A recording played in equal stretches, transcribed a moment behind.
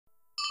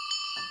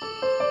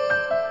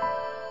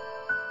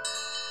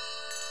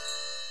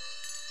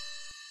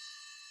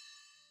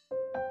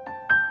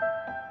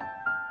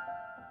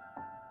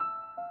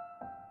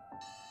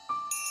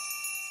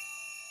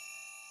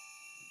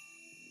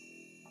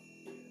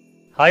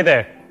Hi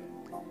there.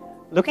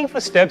 Looking for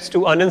steps to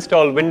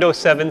uninstall Windows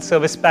 7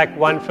 Service Pack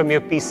 1 from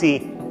your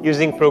PC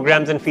using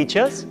programs and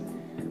features?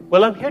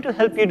 Well, I'm here to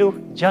help you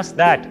do just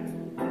that.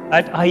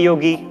 At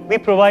iYogi, we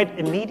provide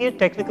immediate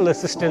technical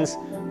assistance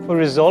for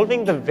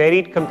resolving the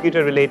varied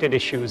computer-related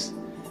issues.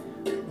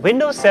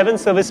 Windows 7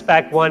 Service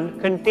Pack 1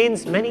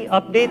 contains many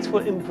updates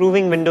for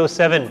improving Windows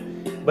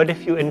 7, but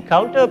if you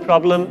encounter a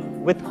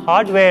problem with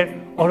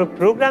hardware or a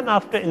program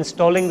after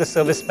installing the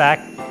service pack,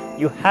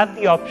 you have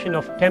the option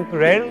of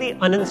temporarily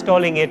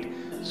uninstalling it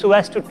so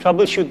as to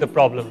troubleshoot the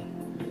problem.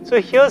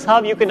 So here's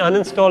how you can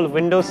uninstall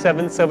Windows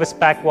 7 Service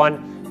Pack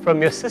 1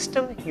 from your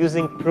system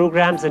using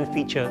programs and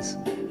features.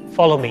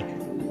 Follow me.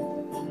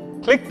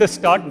 Click the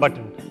Start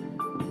button.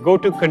 Go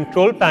to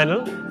Control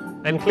Panel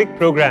and click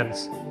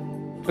Programs.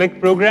 Click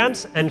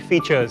Programs and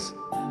Features.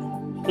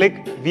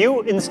 Click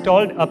View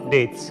Installed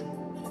Updates.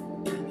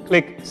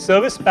 Click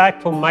Service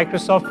Pack for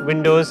Microsoft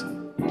Windows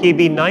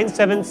KB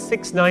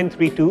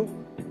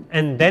 976932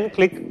 and then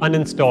click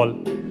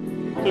Uninstall.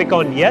 Click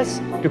on Yes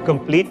to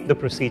complete the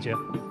procedure.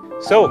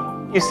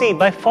 So, you see,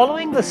 by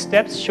following the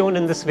steps shown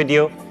in this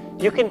video,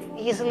 you can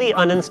easily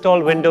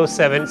uninstall Windows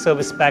 7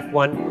 Service Pack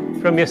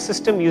 1 from your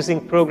system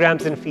using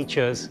programs and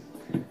features.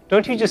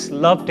 Don't you just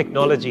love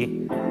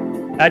technology?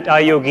 At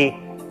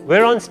iYogi,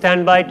 we're on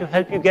standby to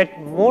help you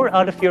get more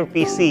out of your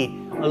PC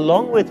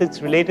along with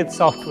its related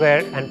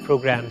software and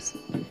programs.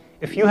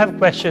 If you have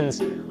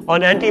questions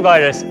on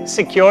antivirus,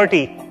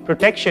 security,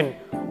 protection,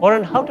 or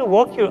on how to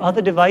work your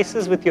other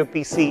devices with your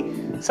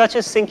PC, such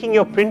as syncing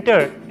your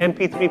printer,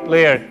 MP3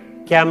 player,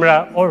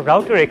 camera, or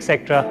router,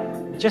 etc.,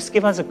 just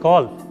give us a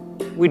call.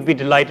 We'd be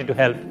delighted to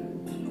help.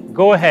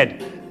 Go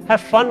ahead, have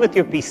fun with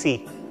your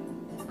PC.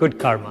 Good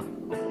karma.